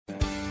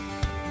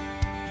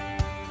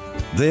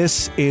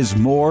This is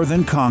More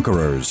Than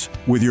Conquerors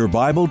with your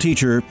Bible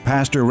teacher,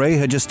 Pastor Ray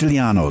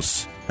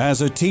Hagestilianos.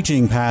 As a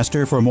teaching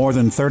pastor for more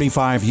than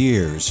 35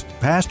 years,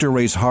 Pastor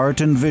Ray's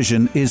heart and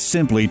vision is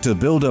simply to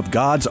build up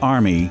God's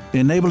army,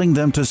 enabling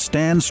them to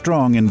stand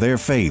strong in their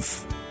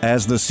faith.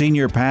 As the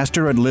senior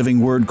pastor at Living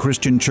Word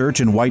Christian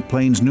Church in White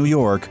Plains, New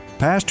York,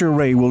 Pastor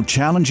Ray will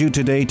challenge you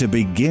today to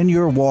begin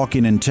your walk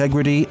in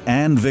integrity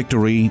and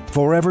victory,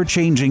 forever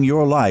changing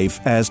your life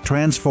as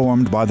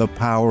transformed by the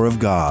power of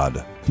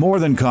God. More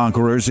Than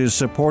Conquerors is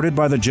supported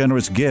by the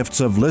generous gifts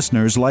of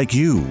listeners like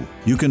you.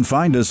 You can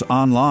find us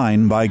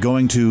online by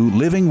going to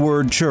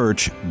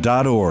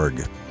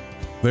livingwordchurch.org.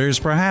 There's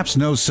perhaps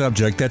no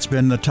subject that's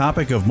been the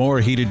topic of more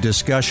heated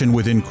discussion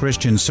within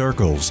Christian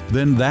circles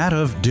than that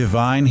of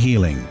divine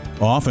healing.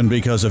 Often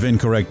because of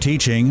incorrect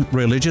teaching,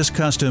 religious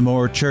custom,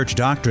 or church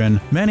doctrine,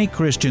 many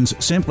Christians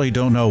simply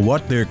don't know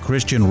what their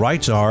Christian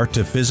rights are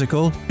to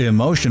physical,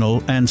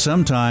 emotional, and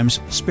sometimes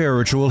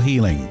spiritual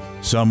healing.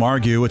 Some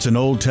argue it's an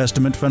Old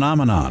Testament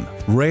phenomenon,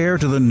 rare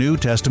to the New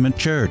Testament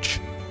church.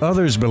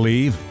 Others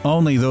believe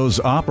only those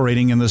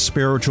operating in the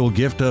spiritual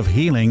gift of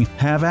healing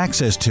have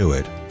access to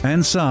it.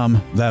 And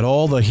some that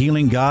all the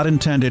healing God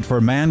intended for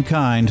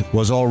mankind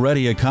was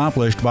already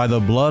accomplished by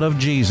the blood of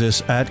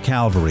Jesus at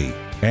Calvary.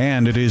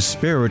 And it is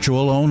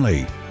spiritual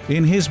only.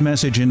 In his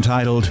message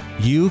entitled,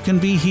 You Can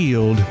Be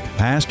Healed,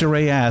 Pastor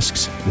Ray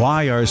asks,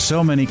 why are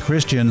so many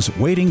Christians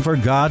waiting for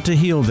God to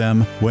heal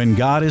them when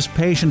God is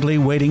patiently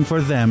waiting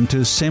for them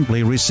to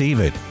simply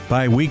receive it?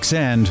 By week's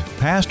end,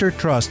 Pastor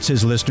trusts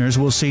his listeners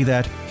will see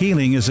that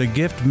healing is a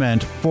gift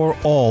meant for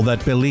all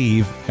that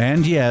believe,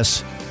 and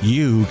yes,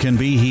 you can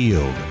be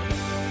healed.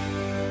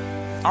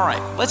 All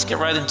right, let's get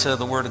right into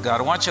the Word of God.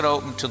 I want you to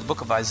open to the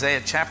book of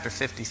Isaiah, chapter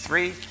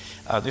 53.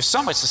 There's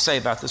so much to say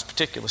about this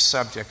particular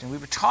subject, and we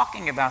were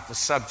talking about the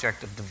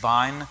subject of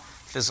divine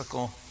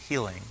physical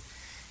healing.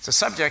 It's a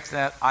subject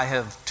that I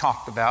have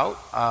talked about,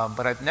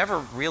 but I've never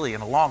really,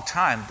 in a long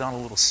time, done a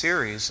little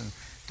series and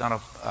done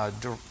a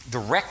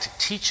direct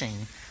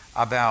teaching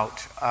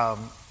about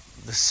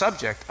the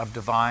subject of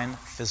divine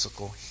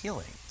physical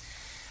healing.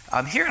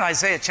 Here in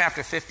Isaiah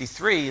chapter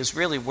 53 is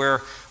really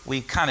where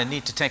we kind of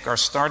need to take our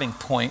starting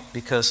point,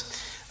 because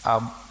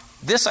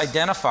this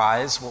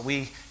identifies what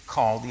we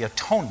call the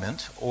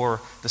atonement, or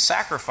the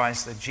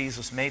sacrifice that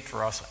Jesus made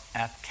for us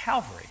at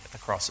Calvary, at the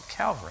cross of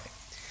Calvary.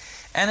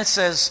 And it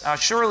says,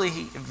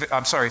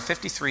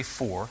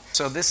 53:4.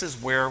 So this is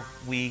where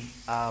we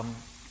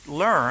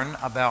learn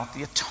about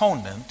the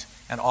atonement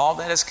and all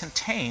that is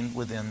contained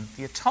within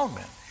the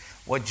atonement,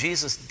 what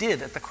Jesus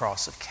did at the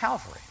cross of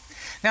Calvary.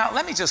 Now,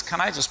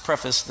 can I just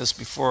preface this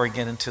before I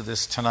get into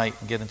this tonight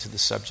and get into the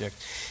subject?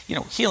 You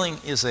know, healing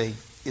is a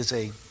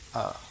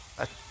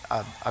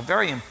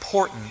very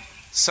important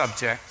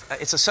subject.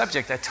 It's a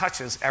subject that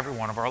touches every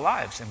one of our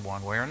lives in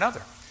one way or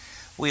another.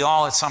 We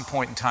all at some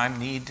point in time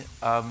need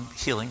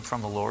healing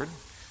from the Lord.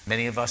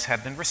 Many of us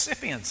have been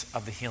recipients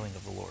of the healing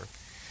of the Lord.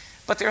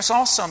 But there's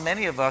also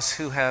many of us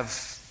who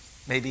have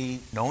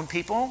maybe known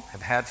people,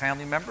 have had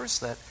family members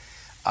that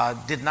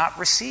did not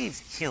receive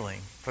healing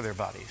for their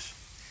bodies.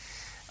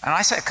 And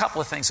I say a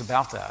couple of things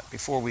about that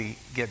before we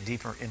get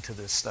deeper into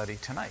this study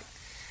tonight.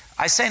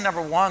 I say,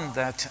 number one,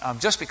 that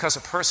just because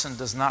a person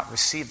does not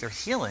receive their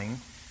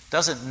healing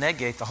doesn't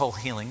negate the whole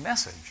healing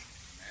message.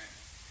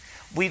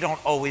 We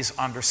don't always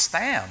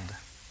understand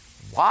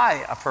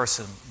why a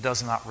person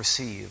does not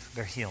receive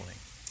their healing,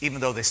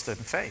 even though they stood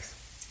in faith.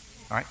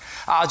 All right?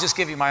 I'll just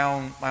give you my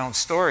own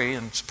story,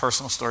 and it's a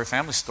personal story,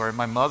 family story.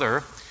 My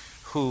mother,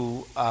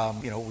 who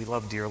we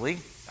love dearly,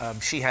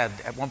 she had,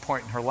 at one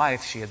point in her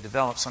life, she had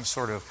developed some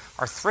sort of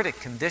arthritic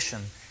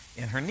condition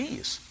in her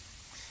knees.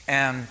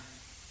 And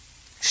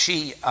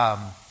she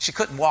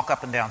couldn't walk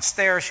up and down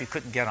stairs. She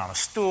couldn't get on a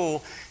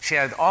stool. She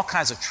had all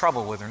kinds of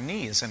trouble with her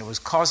knees, and it was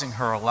causing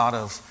her a lot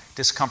of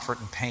discomfort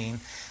and pain.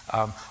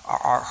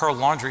 Her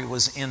laundry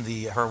was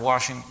her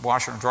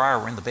washer and dryer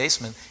were in the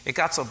basement. It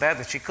got so bad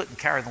that she couldn't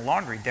carry the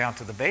laundry down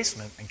to the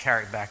basement and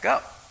carry it back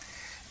up.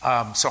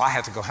 So I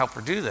had to go help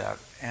her do that.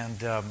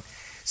 And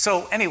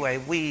so anyway,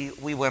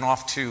 we went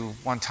off to,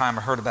 one time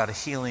I heard about a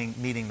healing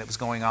meeting that was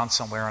going on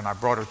somewhere, and I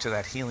brought her to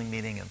that healing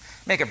meeting. And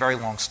make a very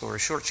long story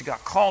short, she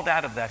got called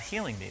out of that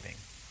healing meeting.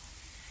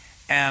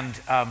 And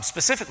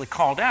specifically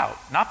called out,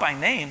 not by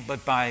name,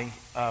 but by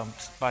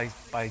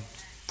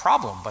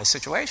problem, by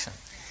situation.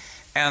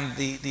 And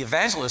the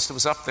evangelist who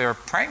was up there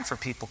praying for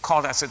people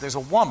called out, said, there's a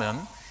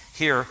woman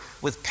here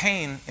with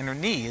pain in her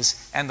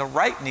knees, and the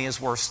right knee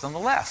is worse than the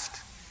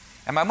left.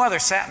 And my mother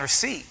sat in her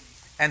seat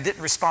and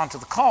didn't respond to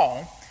the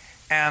call.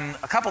 And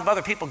a couple of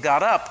other people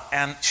got up,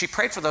 and she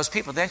prayed for those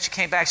people. Then she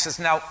came back, she says,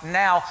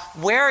 now,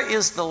 where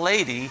is the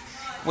lady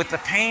with the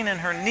pain in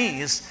her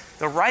knees?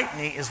 The right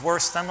knee is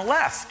worse than the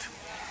left.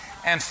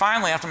 And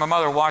finally, after my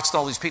mother watched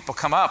all these people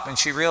come up, and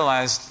she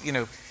realized,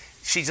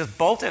 she just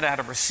bolted out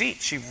of her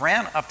seat. She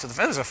ran up to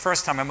it was the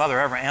first time my mother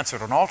ever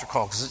answered an altar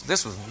call, because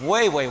this was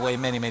way,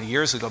 many, many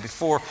years ago,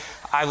 before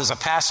I was a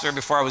pastor,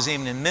 before I was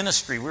even in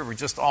ministry. We were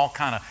just all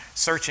kind of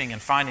searching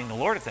and finding the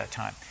Lord at that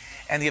time.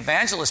 And the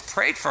evangelist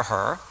prayed for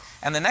her,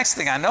 And the next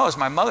thing I know is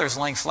my mother's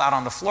laying flat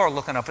on the floor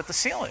looking up at the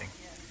ceiling.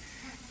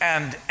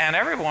 And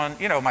everyone,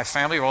 my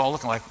family were all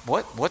looking like,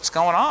 what's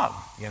going on,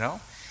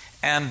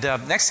 And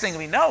next thing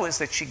we know is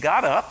that she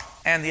got up,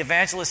 and the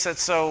evangelist said,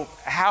 so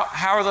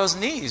how are those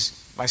knees?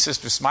 My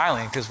sister's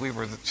smiling because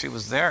she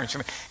was there,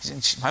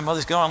 and my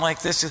mother's going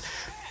like this.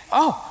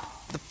 Oh,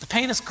 the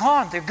pain is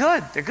gone. They're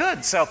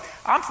good. So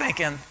I'm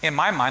thinking, in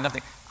my mind,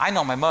 I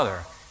know my mother.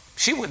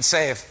 She wouldn't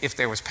say if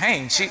there was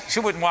pain. She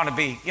wouldn't want to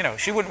be,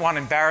 she wouldn't want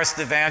to embarrass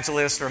the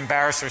evangelist or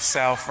embarrass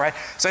herself, right?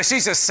 So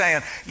she's just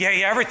saying, yeah,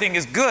 everything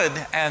is good,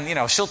 and,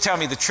 she'll tell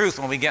me the truth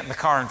when we get in the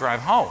car and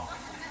drive home.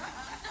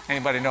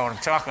 Anybody know what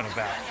I'm talking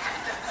about?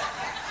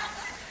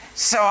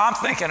 So I'm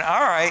thinking,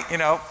 all right,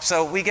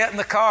 so we get in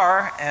the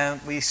car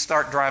and we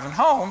start driving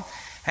home,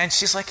 and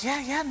she's like,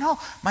 yeah, no,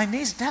 my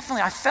knees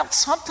definitely, I felt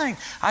something.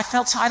 I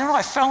don't know,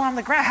 I fell on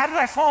the ground. How did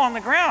I fall on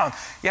the ground?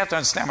 You have to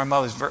understand, my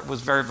mother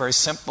was very, very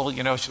simple.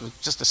 She was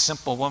just a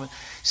simple woman.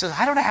 She says,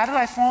 I don't know, how did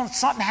I fall?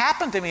 Something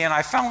happened to me, and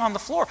I fell on the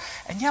floor.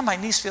 And yeah, my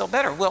knees feel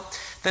better. Well,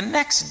 the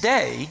next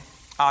day,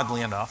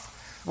 oddly enough,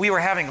 we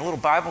were having a little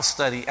Bible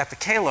study at the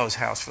Kalos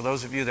house. For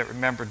those of you that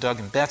remember Doug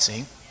and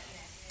Betsy,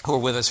 who are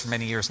with us for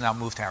many years now,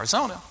 moved to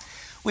Arizona.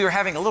 We were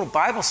having a little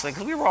Bible study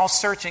because we were all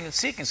searching and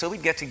seeking. So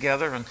we'd get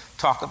together and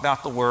talk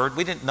about the Word.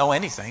 We didn't know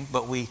anything,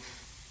 but we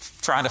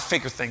trying to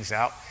figure things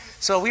out.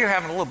 So we were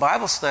having a little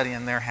Bible study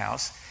in their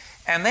house,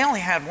 and they only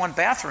had one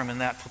bathroom in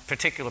that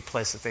particular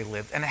place that they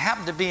lived, and it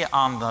happened to be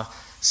on the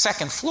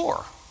second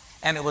floor.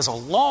 And it was a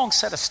long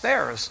set of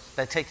stairs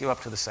that take you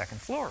up to the second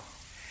floor.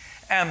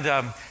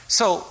 And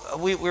so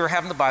we were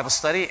having the Bible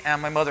study,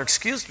 and my mother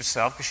excused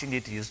herself because she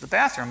needed to use the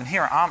bathroom. And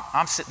here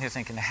I'm sitting here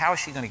thinking, how is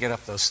she going to get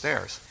up those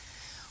stairs?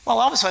 Well,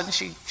 all of a sudden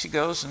she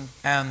goes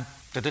and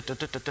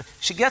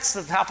she gets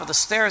to the top of the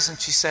stairs, and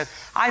she said,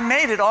 I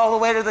made it all the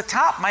way to the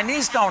top. My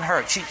knees don't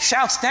hurt. She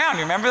shouts down.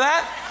 You remember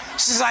that? She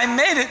says, I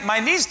made it. My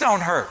knees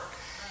don't hurt.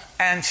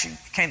 And she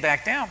came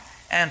back down.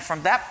 And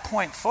from that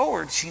point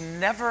forward, she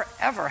never,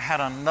 ever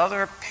had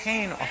another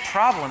pain or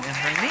problem in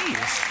her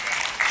knees.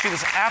 She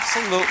was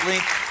absolutely,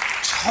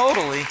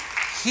 totally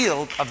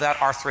healed of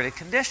that arthritic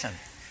condition.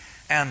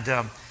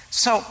 And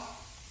so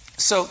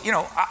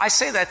I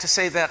say that to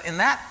say that in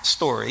that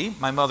story,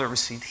 my mother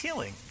received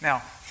healing. Now,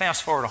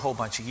 fast forward a whole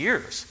bunch of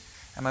years,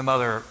 and my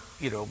mother,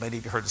 maybe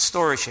you heard the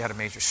story, she had a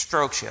major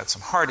stroke, she had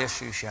some heart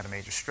issues, she had a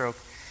major stroke.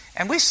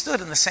 And we stood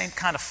in the same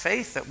kind of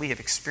faith that we had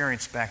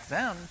experienced back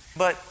then,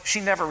 but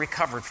she never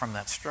recovered from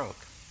that stroke.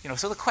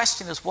 So the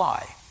question is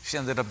why? She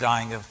ended up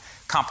dying of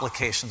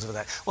complications of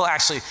that. Well,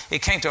 actually,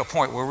 it came to a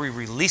point where we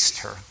released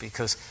her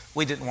because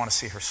we didn't want to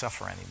see her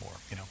suffer anymore,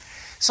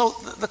 So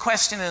the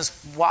question is,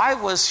 why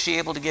was she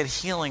able to get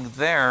healing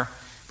there,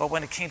 but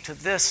when it came to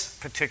this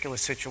particular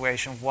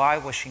situation, why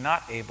was she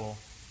not able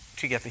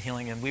to get the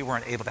healing and we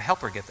weren't able to help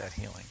her get that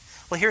healing?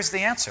 Well, here's the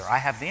answer. I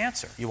have the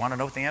answer. You want to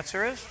know what the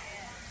answer is?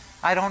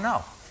 I don't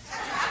know.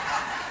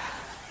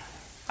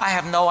 I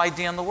have no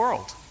idea in the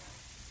world.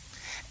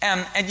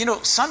 And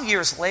some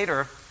years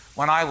later,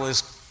 when I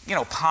was,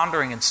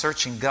 pondering and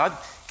searching, God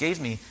gave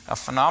me a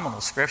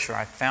phenomenal scripture.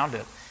 I found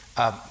it.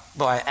 I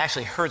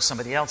actually heard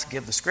somebody else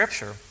give the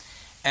scripture.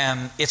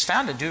 And it's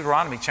found in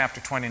Deuteronomy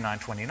chapter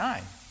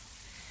 29.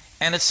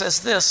 And it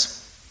says this.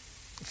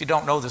 If you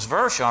don't know this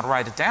verse, you ought to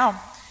write it down.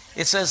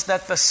 It says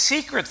that the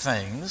secret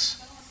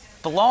things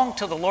belong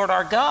to the Lord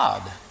our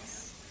God.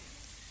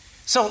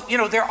 So,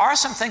 there are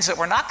some things that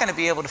we're not going to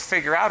be able to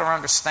figure out or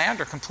understand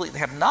or completely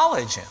have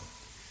knowledge in.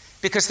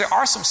 Because there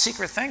are some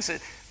secret things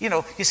that,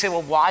 you say,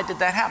 well, why did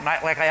that happen?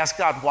 I asked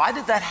God, why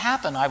did that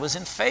happen? I was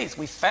in faith.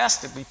 We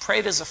fasted. We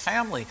prayed as a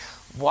family.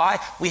 Why?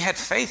 We had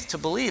faith to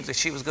believe that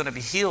she was going to be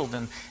healed.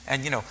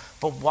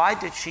 But why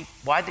did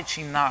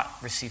she not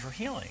receive her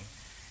healing?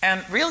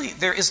 And really,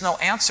 there is no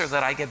answer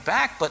that I get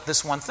back but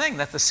this one thing,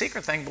 that the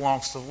secret thing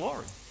belongs to the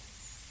Lord.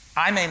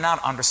 I may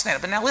not understand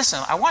it. But now listen,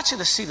 I want you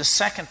to see the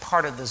second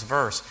part of this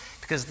verse,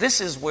 because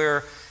this is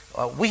where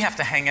we have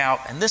to hang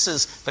out, and this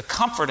is the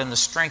comfort and the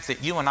strength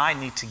that you and I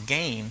need to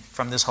gain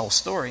from this whole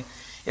story,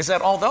 is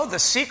that although the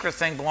secret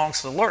thing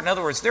belongs to the Lord, in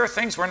other words, there are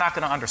things we're not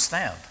going to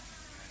understand.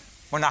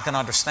 We're not going to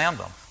understand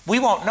them. We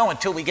won't know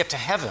until we get to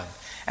heaven.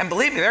 And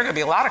believe me, there are going to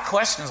be a lot of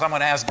questions I'm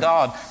going to ask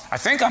God. I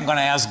think I'm going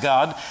to ask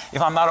God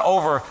if I'm not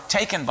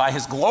overtaken by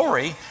His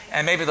glory,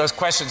 and maybe those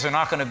questions are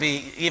not going to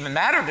even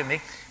matter to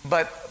me,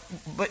 but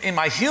in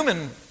my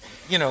human,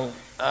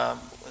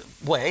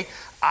 way,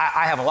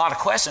 I have a lot of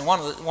questions. One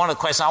of the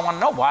questions I want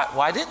to know,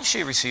 why didn't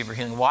she receive her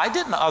healing? Why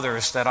didn't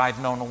others that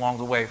I've known along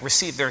the way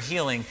receive their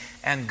healing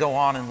and go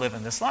on and live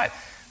in this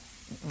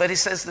life? But he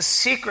says the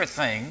secret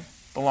thing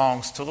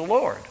belongs to the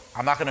Lord.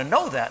 I'm not going to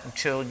know that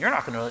you're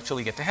not going to know it until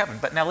we get to heaven.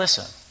 But now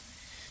listen.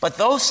 But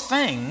those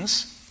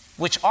things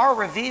which are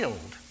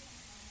revealed,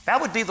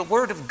 that would be the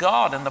Word of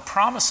God and the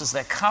promises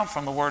that come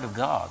from the Word of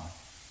God.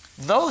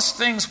 Those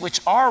things which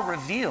are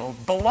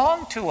revealed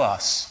belong to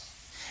us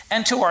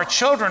and to our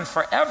children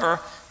forever,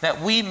 that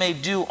we may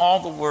do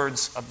all the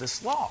words of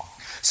this law.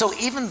 So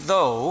even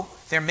though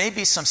there may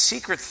be some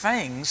secret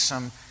things,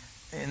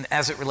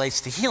 as it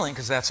relates to healing,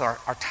 because that's our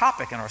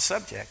topic and our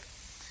subject,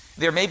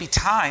 There may be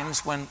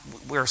times when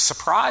we're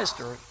surprised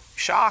or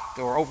shocked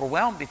or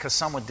overwhelmed because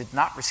someone did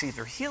not receive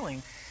their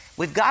healing.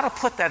 We've got to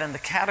put that in the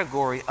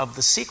category of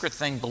the secret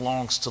thing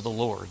belongs to the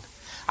Lord.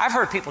 I've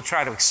heard people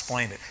try to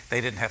explain it. They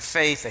didn't have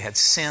faith, they had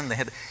sin,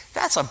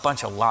 that's a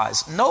bunch of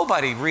lies.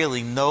 Nobody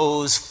really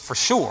knows for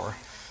sure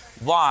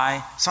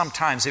why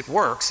sometimes it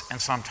works and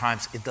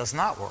sometimes it does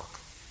not work.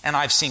 And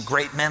I've seen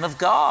great men of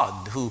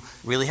God who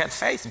really had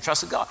faith and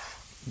trusted God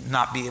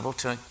not be able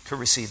to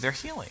receive their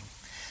healing.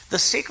 The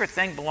secret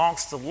thing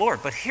belongs to the Lord,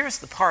 but here's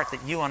the part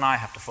that you and I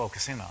have to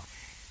focus in on.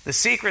 The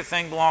secret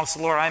thing belongs to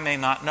the Lord, I may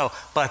not know,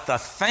 but the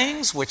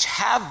things which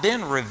have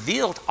been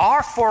revealed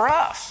are for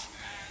us.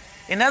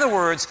 In other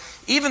words,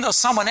 even though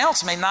someone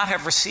else may not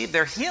have received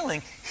their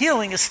healing,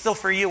 healing is still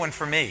for you and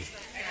for me.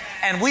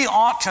 And we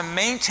ought to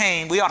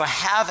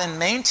have and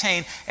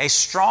maintain a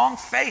strong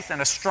faith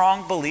and a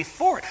strong belief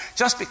for it.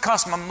 Just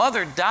because my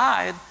mother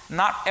died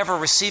not ever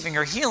receiving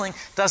her healing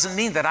doesn't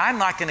mean that I'm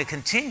not going to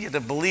continue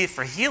to believe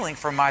for healing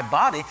for my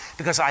body,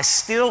 because I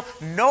still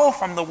know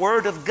from the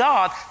Word of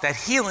God that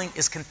healing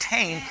is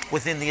contained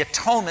within the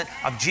atonement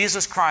of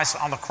Jesus Christ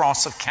on the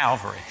cross of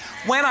Calvary.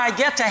 When I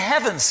get to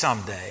heaven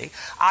someday,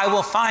 I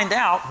will find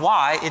out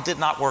why it did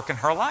not work in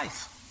her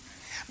life.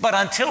 But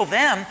until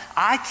then,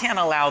 I can't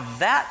allow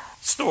that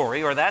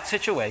story or that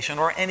situation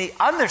or any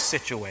other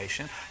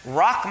situation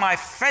rock my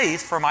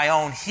faith for my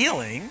own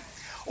healing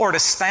or to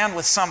stand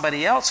with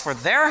somebody else for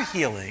their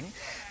healing,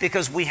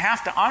 because we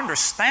have to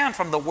understand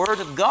from the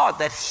Word of God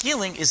that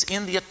healing is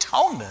in the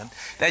atonement,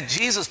 that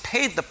Jesus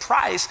paid the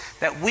price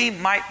that we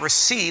might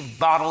receive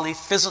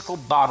physical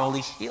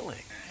bodily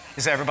healing.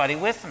 Is everybody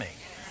with me?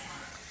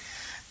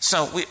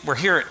 So we're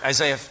here at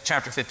Isaiah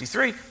chapter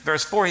 53,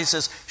 verse 4. He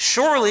says,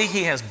 "Surely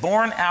he has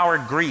borne our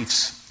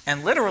griefs."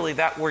 And literally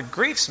that word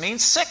griefs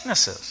means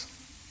sicknesses.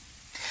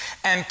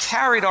 "And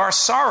carried our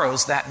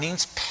sorrows," that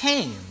means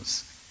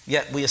pains.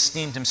 "Yet we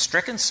esteemed him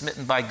stricken,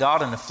 smitten by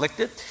God, and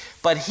afflicted.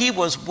 But he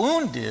was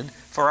wounded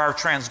for our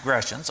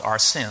transgressions," our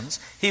sins.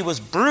 "He was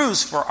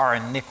bruised for our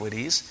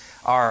iniquities,"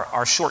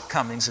 our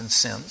shortcomings and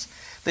sins.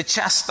 "The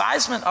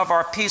chastisement of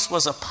our peace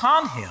was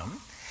upon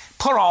him."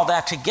 Put all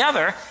that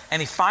together,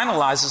 and he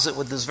finalizes it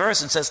with this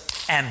verse and says,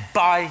 "And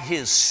by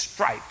his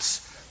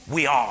stripes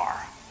we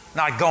are."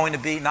 Not going to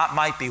be, not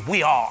might be,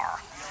 we are.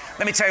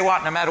 Let me tell you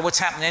what, no matter what's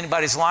happening in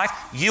anybody's life,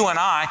 you and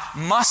I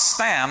must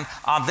stand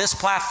on this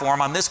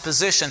platform, on this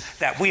position,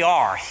 that we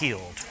are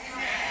healed.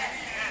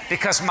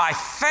 Because my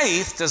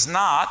faith is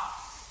not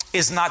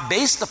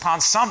based upon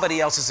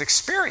somebody else's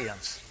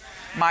experience.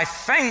 My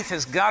faith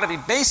has got to be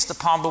based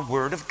upon the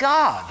Word of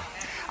God.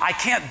 I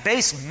can't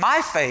base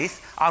my faith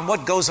on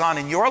what goes on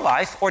in your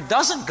life or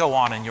doesn't go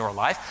on in your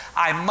life.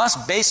 I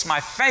must base my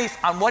faith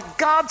on what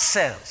God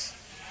says.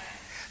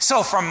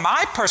 So from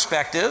my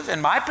perspective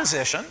and my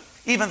position,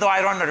 even though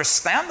I don't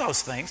understand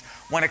those things,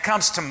 when it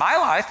comes to my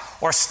life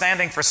or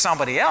standing for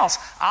somebody else,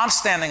 I'm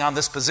standing on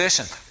this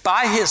position.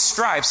 By his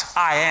stripes,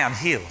 I am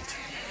healed.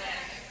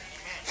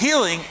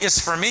 Healing is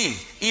for me.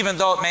 Even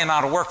though it may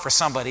not work for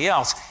somebody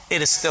else,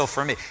 it is still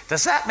for me.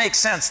 Does that make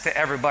sense to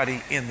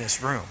everybody in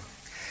this room?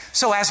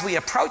 So as we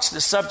approach the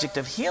subject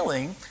of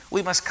healing,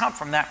 we must come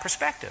from that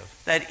perspective,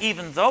 that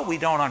even though we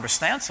don't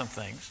understand some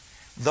things,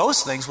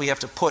 those things we have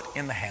to put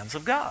in the hands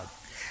of God.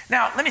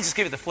 Now, let me just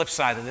give you the flip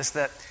side of this,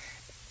 that,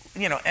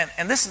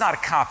 and this is not a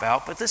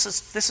cop-out, but this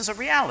is a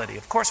reality.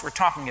 Of course, we're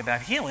talking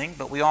about healing,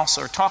 but we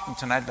also are talking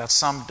tonight about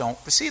some don't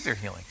receive their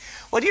healing.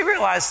 Well, do you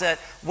realize that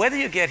whether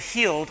you get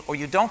healed or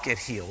you don't get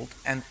healed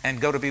and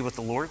go to be with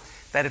the Lord,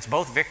 that it's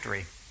both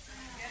victory?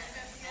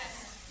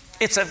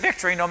 It's a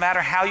victory no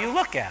matter how you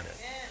look at it.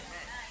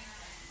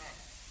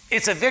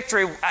 It's a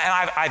victory, and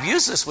I've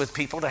used this with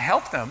people to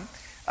help them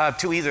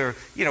to either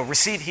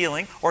receive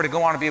healing or to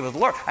go on to be with the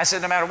Lord. I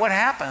said, no matter what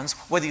happens,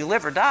 whether you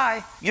live or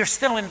die, you're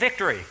still in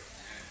victory.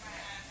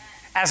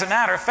 As a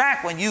matter of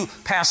fact, when you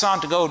pass on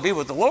to go and be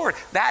with the Lord,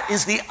 that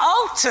is the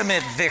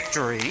ultimate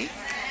victory.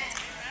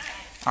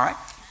 All right?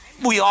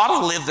 We ought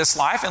to live this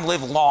life and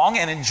live long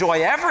and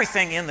enjoy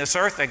everything in this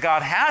earth that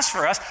God has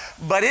for us.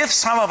 But if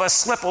some of us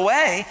slip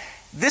away,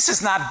 this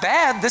is not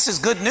bad. This is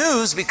good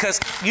news, because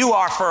you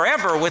are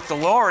forever with the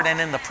Lord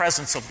and in the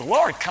presence of the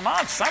Lord. Come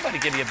on, somebody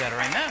give you a better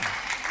amen.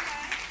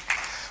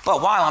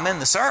 But while I'm in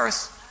this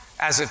earth,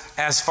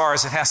 as far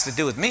as it has to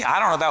do with me, I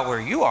don't know about where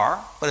you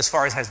are, but as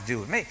far as it has to do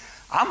with me,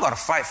 I'm going to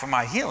fight for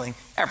my healing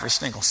every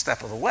single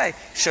step of the way,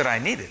 should I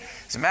need it.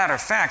 As a matter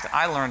of fact,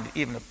 I learned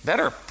even a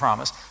better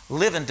promise: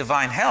 live in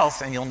divine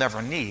health and you'll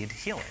never need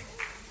healing.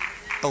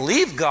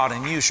 Believe God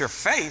and use your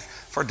faith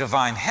for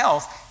divine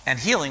health, and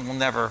healing will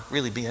never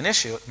really be an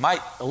issue. It might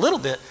a little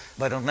bit,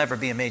 but it'll never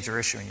be a major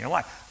issue in your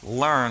life.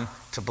 Learn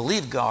to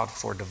believe God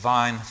for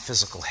divine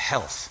physical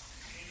health.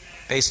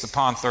 Based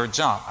upon 3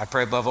 John, I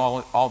pray above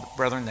all,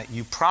 brethren, that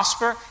you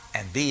prosper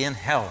and be in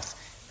health,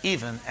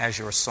 even as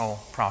your soul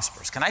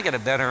prospers. Can I get a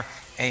better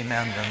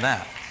amen than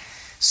that?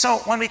 So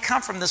when we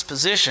come from this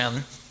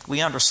position,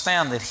 we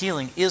understand that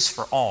healing is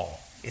for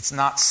all.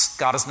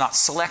 God is not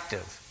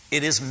selective.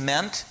 It is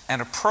meant and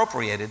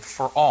appropriated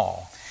for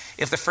all.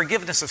 If the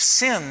forgiveness of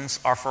sins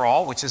are for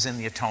all, which is in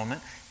the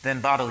atonement,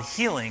 then bodily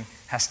healing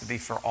has to be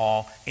for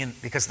all,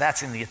 because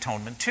that's in the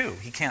atonement too.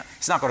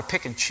 He's not going to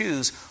pick and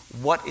choose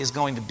what is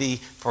going to be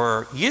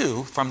for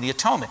you from the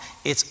atonement.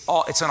 It's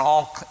an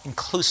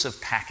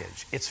all-inclusive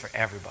package. It's for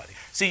everybody.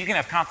 So you can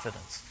have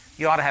confidence.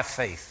 You ought to have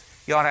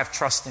faith. You ought to have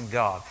trust in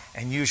God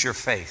and use your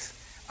faith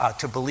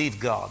to believe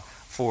God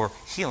for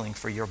healing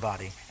for your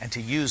body, and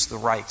to use the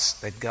rights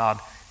that God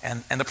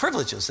and the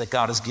privileges that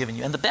God has given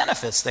you and the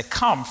benefits that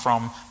come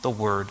from the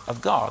Word of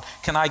God.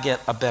 Can I get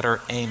a better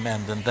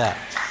amen than that?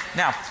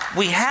 Now,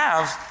 we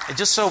have,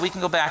 just so we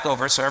can go back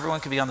over so everyone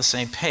can be on the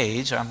same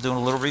page, I'm doing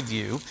a little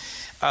review.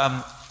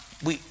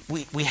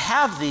 We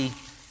have the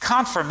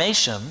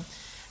confirmation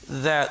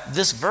that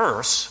this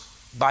verse,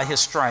 by His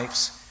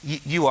stripes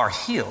you are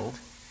healed,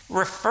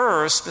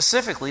 refers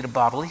specifically to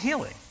bodily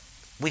healing.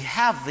 We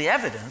have the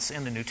evidence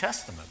in the New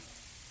Testament.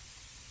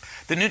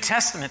 The New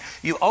Testament,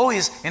 you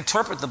always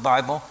interpret the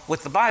Bible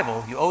with the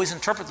Bible. You always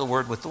interpret the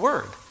Word with the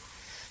Word.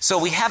 So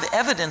we have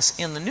evidence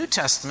in the New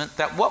Testament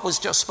that what was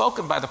just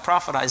spoken by the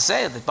prophet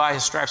Isaiah, that by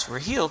His stripes we're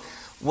healed,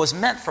 was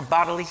meant for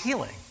bodily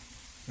healing.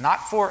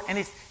 Not for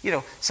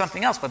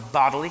something else, but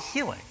bodily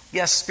healing.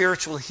 Yes,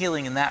 spiritual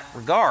healing in that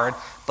regard,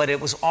 but it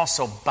was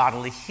also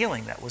bodily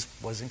healing that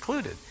was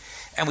included.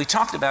 And we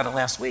talked about it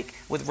last week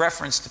with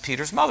reference to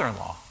Peter's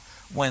mother-in-law.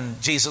 When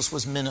Jesus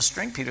was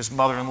ministering, Peter's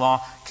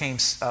mother-in-law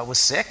was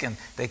sick, and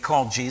they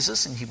called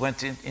Jesus, and he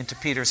went into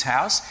Peter's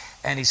house,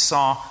 and he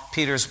saw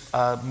Peter's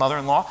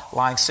mother-in-law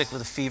lying sick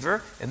with a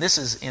fever. And this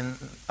is in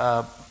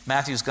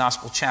Matthew's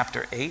Gospel,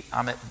 chapter 8.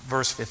 I'm at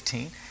verse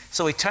 15.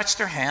 So he touched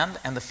her hand,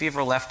 and the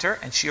fever left her,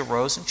 and she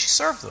arose, and she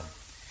served them.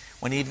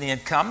 When evening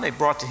had come, they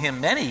brought to him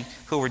many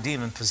who were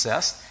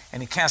demon-possessed,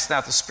 and he cast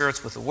out the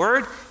spirits with the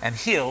word, and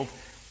healed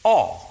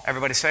all.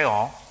 Everybody say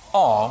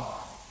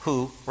all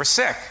who were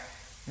sick.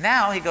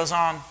 Now he goes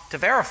on to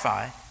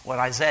verify what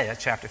Isaiah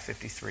chapter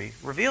 53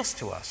 reveals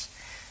to us.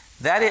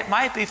 That it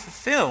might be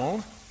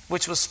fulfilled,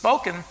 which was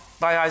spoken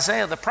by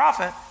Isaiah the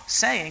prophet,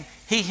 saying,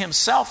 He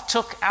Himself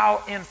took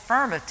our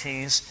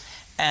infirmities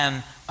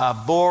and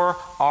bore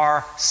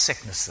our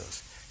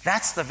sicknesses.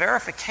 That's the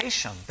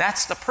verification.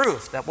 That's the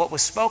proof that what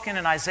was spoken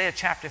in Isaiah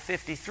chapter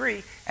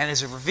 53 and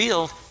is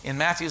revealed in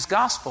Matthew's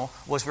Gospel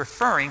was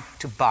referring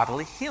to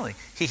bodily healing.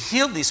 He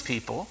healed these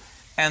people,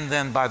 and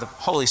then by the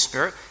Holy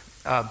Spirit,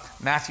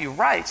 Matthew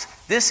writes,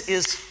 this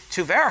is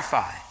to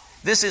verify.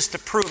 This is to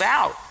prove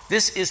out.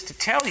 This is to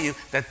tell you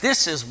that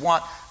this is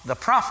what the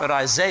prophet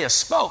Isaiah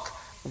spoke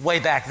way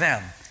back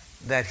then,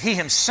 that He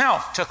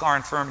Himself took our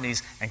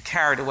infirmities and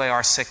carried away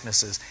our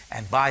sicknesses,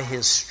 and by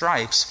His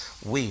stripes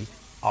we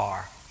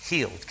are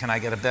healed. Can I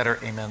get a better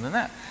amen than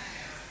that?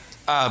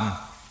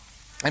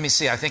 Let me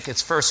see. I think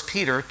it's 1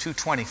 Peter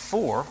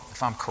 2:24,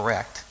 if I'm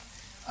correct.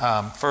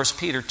 1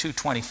 Peter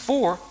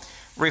 2:24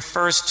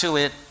 refers to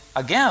it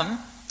again.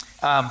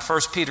 1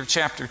 Peter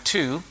chapter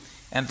 2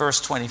 and verse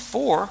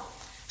 24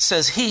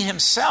 says, He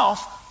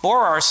Himself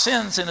bore our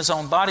sins in His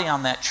own body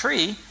on that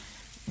tree,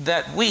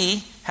 that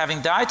we,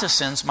 having died to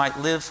sins, might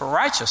live for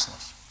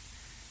righteousness.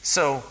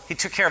 So He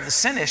took care of the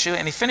sin issue,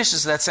 and He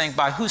finishes that saying,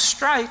 by whose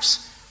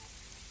stripes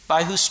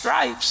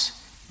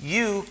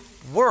you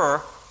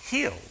were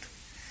healed.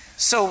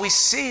 So we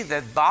see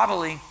that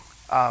bodily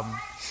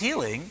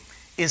healing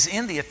is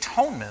in the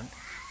atonement,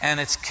 and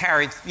it's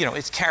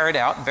carried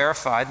out and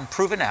verified and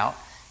proven out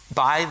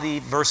by the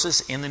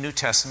verses in the New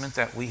Testament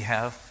that we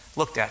have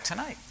looked at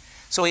tonight.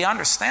 So we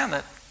understand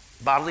that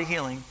bodily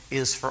healing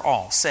is for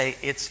all. Say,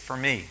 it's for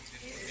me.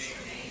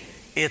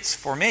 It's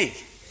for me.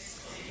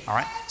 All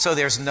right? So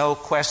there's no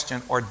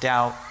question or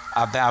doubt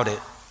about it,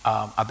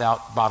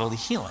 about bodily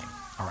healing.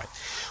 All right.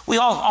 We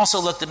also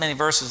looked at many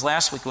verses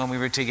last week when we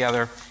were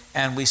together,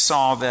 and we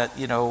saw that,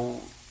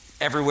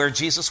 everywhere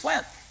Jesus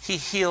went, He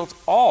healed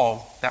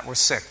all that were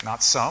sick.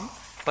 Not some,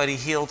 but He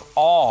healed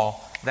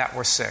all that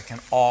were sick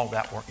and all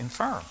that were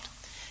infirmed.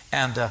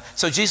 And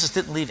so Jesus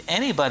didn't leave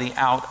anybody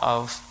out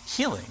of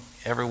healing.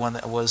 Everyone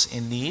that was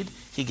in need,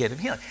 He gave them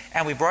healing.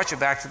 And we brought you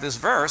back to this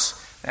verse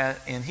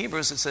in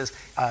Hebrews. It says,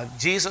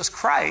 Jesus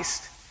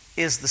Christ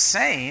is the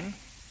same,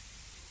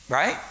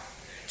 right?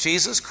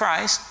 Jesus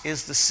Christ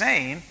is the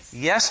same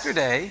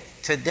yesterday,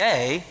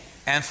 today,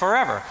 and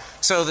forever.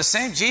 So the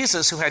same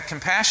Jesus who had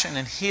compassion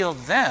and healed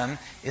then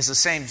is the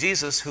same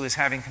Jesus who is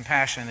having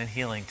compassion and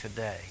healing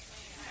today.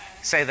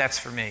 Say, that's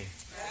for me.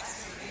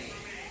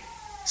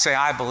 Say,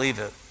 I believe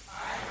it.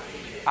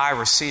 I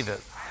receive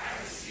it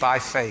by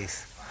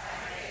faith.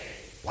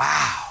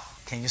 Wow.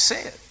 Can you see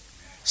it?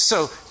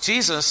 So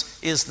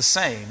Jesus is the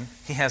same.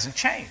 He hasn't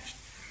changed.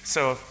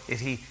 So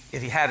if he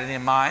had it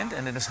in mind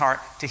and in his heart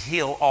to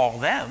heal all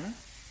then,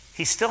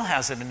 He still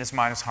has it in His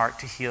mind and His heart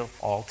to heal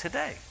all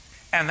today.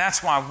 And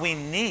that's why we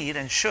need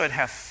and should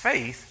have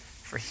faith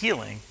for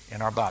healing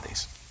in our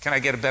bodies. Can I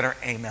get a better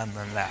amen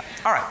than that?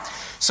 All right.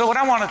 So what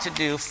I wanted to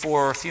do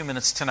for a few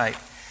minutes tonight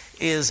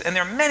is, and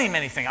there are many,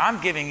 many things.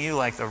 I'm giving you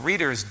like the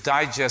Reader's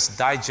Digest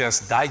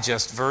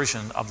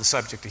version of the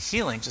subject of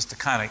healing, just to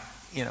kind of,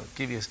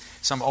 give you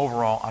some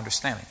overall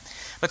understanding.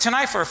 But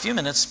tonight, for a few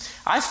minutes,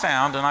 I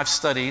found, and I've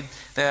studied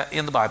that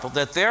in the Bible,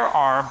 that there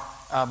are,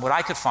 what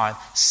I could find,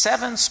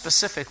 7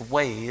 specific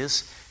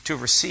ways to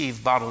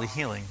receive bodily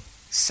healing.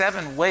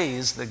 7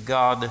 ways that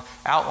God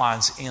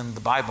outlines in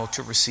the Bible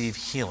to receive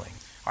healing.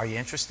 Are you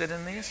interested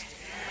in these?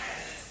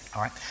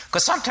 All right.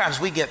 Because sometimes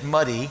we get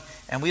muddy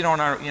and we don't,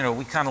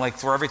 we kind of like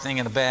throw everything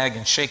in a bag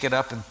and shake it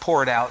up and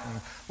pour it out,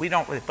 and we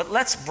don't really. But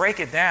let's break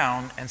it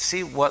down and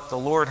see what the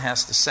Lord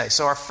has to say.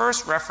 So our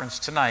first reference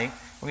tonight,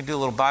 we're going to do a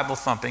little Bible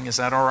thumping. Is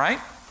that all right?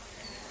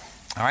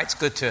 All right. It's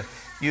good to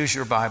use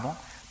your Bible.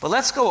 But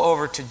let's go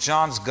over to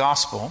John's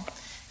Gospel,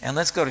 and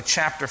let's go to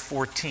chapter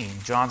 14.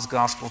 John's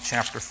Gospel,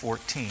 chapter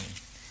 14.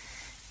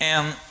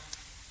 And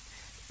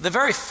the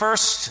very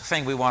first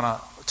thing we want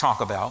to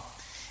talk about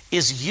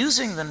is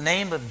using the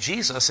name of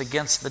Jesus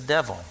against the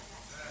devil.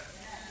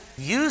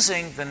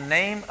 Using the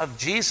name of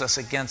Jesus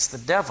against the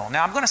devil.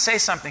 Now, I'm going to say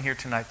something here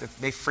tonight that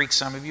may freak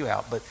some of you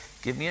out, but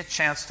give me a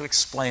chance to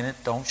explain it.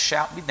 Don't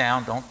shout me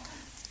down. Don't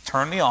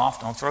turn me off.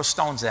 Don't throw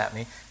stones at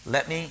me.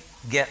 Let me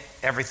get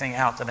everything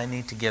out that I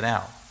need to get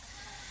out.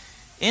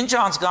 In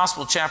John's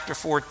Gospel, chapter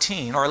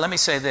 14, or let me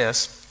say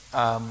this.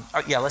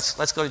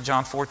 Let's go to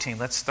John 14.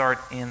 Let's start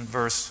in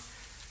verse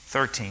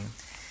 13.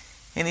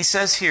 And he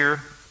says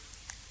here,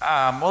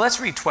 let's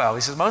read 12.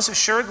 He says, "Most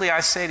assuredly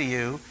I say to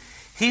you,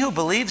 he who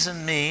believes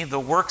in me, the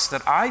works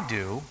that I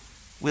do,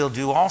 will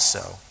do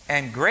also.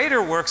 And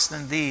greater works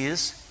than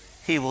these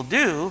he will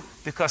do,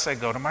 because I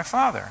go to my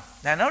Father."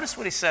 Now notice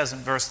what he says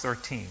in verse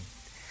 13.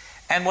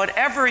 "And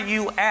whatever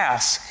you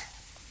ask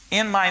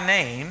in my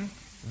name,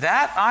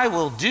 that I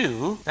will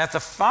do, that the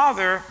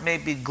Father may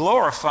be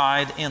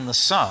glorified in the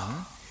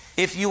Son.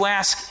 If you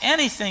ask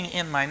anything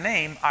in my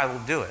name, I will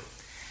do it."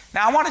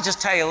 Now, I want to just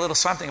tell you a little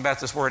something about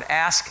this word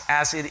ask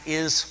as it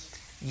is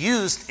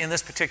used in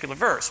this particular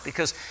verse,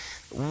 because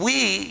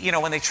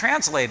when they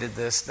translated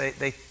this,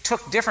 they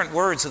took different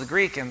words of the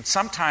Greek, and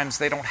sometimes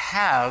they don't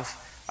have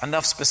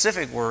enough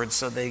specific words,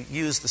 so they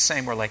use the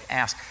same word like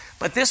ask.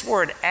 But this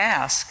word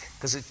ask,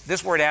 because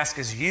this word ask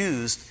is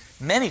used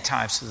many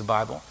times through the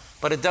Bible,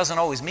 but it doesn't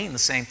always mean the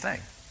same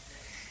thing.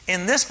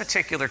 In this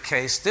particular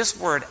case, this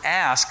word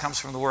ask comes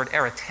from the word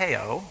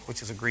ereteo,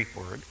 which is a Greek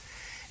word,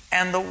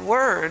 and the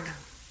word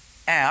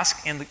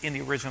ask in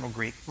the original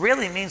Greek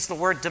really means the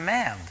word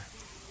demand.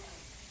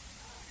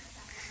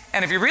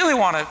 And if you really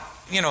want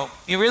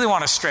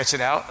to stretch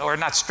it out, or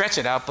not stretch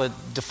it out,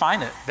 but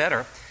define it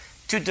better,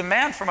 to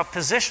demand from a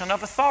position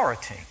of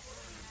authority.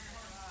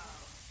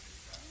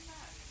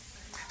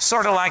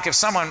 Sort of like if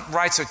someone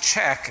writes a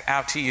check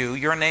out to you,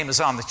 your name is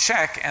on the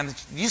check, and I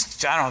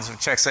don't know if the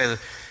check says,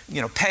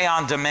 pay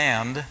on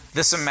demand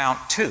this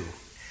amount too.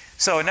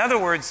 So in other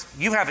words,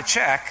 you have a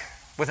check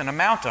with an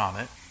amount on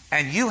it,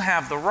 and you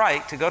have the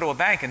right to go to a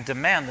bank and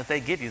demand that they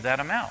give you that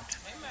amount.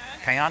 Amen.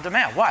 Pay on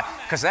demand. Why?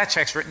 Because that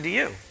check's written to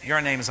you. Your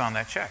name is on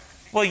that check.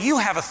 Well, you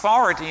have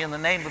authority in the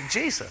name of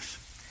Jesus.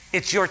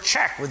 It's your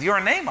check with your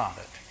name on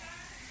it.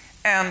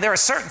 And there are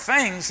certain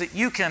things that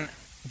you can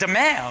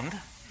demand,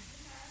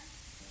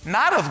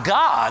 not of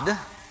God,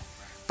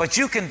 but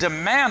you can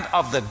demand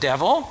of the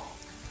devil,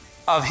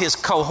 of his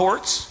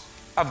cohorts,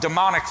 of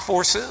demonic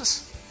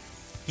forces.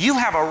 You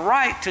have a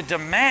right to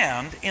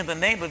demand in the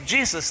name of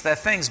Jesus that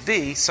things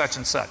be such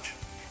and such.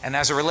 And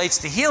as it relates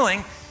to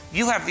healing,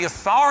 you have the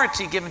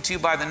authority given to you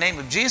by the name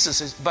of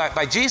Jesus,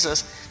 by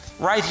Jesus,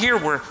 right here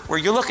where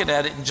you're looking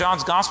at it in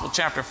John's Gospel,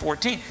 chapter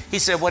 14. He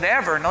said,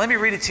 whatever, now let me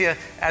read it to you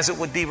as it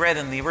would be read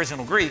in the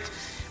original Greek.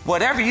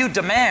 Whatever you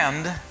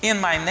demand in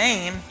my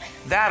name,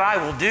 that I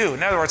will do.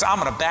 In other words, I'm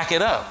going to back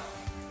it up.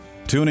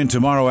 Tune in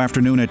tomorrow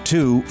afternoon at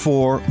 2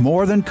 for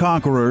More Than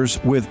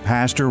Conquerors with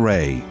Pastor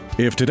Ray.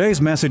 If today's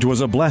message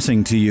was a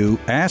blessing to you,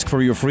 ask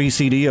for your free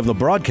CD of the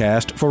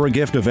broadcast for a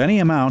gift of any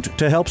amount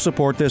to help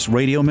support this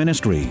radio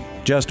ministry.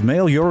 Just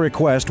mail your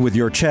request with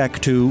your check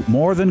to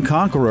More Than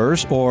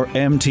Conquerors, or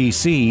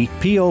MTC,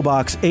 P.O.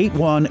 Box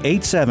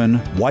 8187,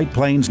 White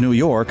Plains, New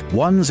York,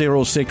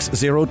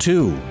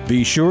 10602.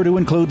 Be sure to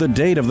include the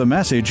date of the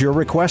message you're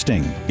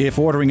requesting. If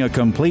ordering a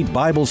complete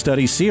Bible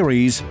study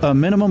series, a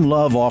minimum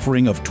love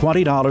offering of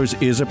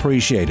 $20 is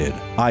appreciated.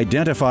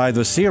 Identify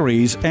the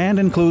series and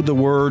include the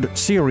word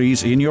series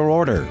in your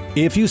order.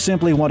 If you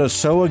simply want to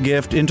sow a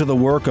gift into the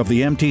work of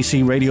the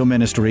MTC Radio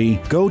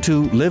Ministry, go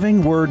to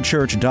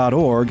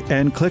livingwordchurch.org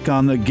and click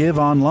on the Give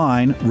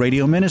Online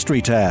Radio Ministry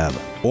tab.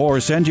 Or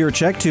send your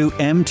check to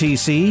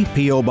MTC,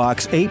 P.O.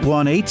 Box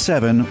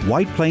 8187,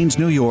 White Plains,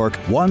 New York,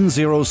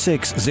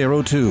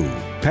 10602.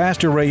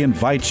 Pastor Ray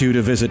invites you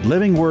to visit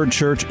Living Word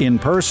Church in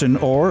person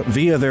or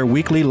via their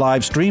weekly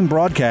live stream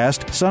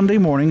broadcast Sunday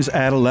mornings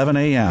at 11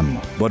 a.m.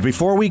 But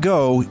before we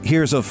go,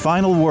 here's a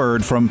final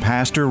word from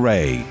Pastor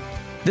Ray.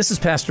 This is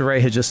Pastor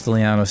Ray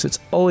Hagistilianos. It's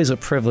always a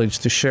privilege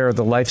to share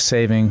the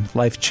life-saving,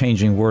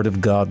 life-changing Word of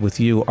God with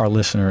you, our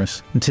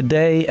listeners. And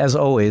today, as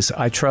always,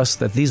 I trust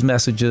that these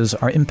messages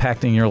are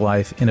impacting your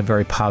life in a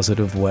very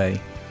positive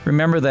way.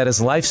 Remember that as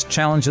life's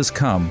challenges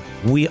come,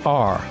 we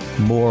are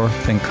more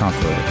than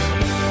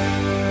conquerors.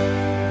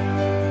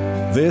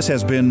 This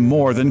has been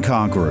More Than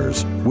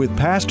Conquerors with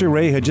Pastor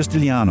Ray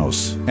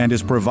Hagestilianos and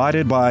is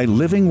provided by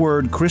Living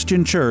Word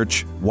Christian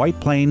Church, White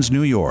Plains,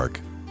 New York.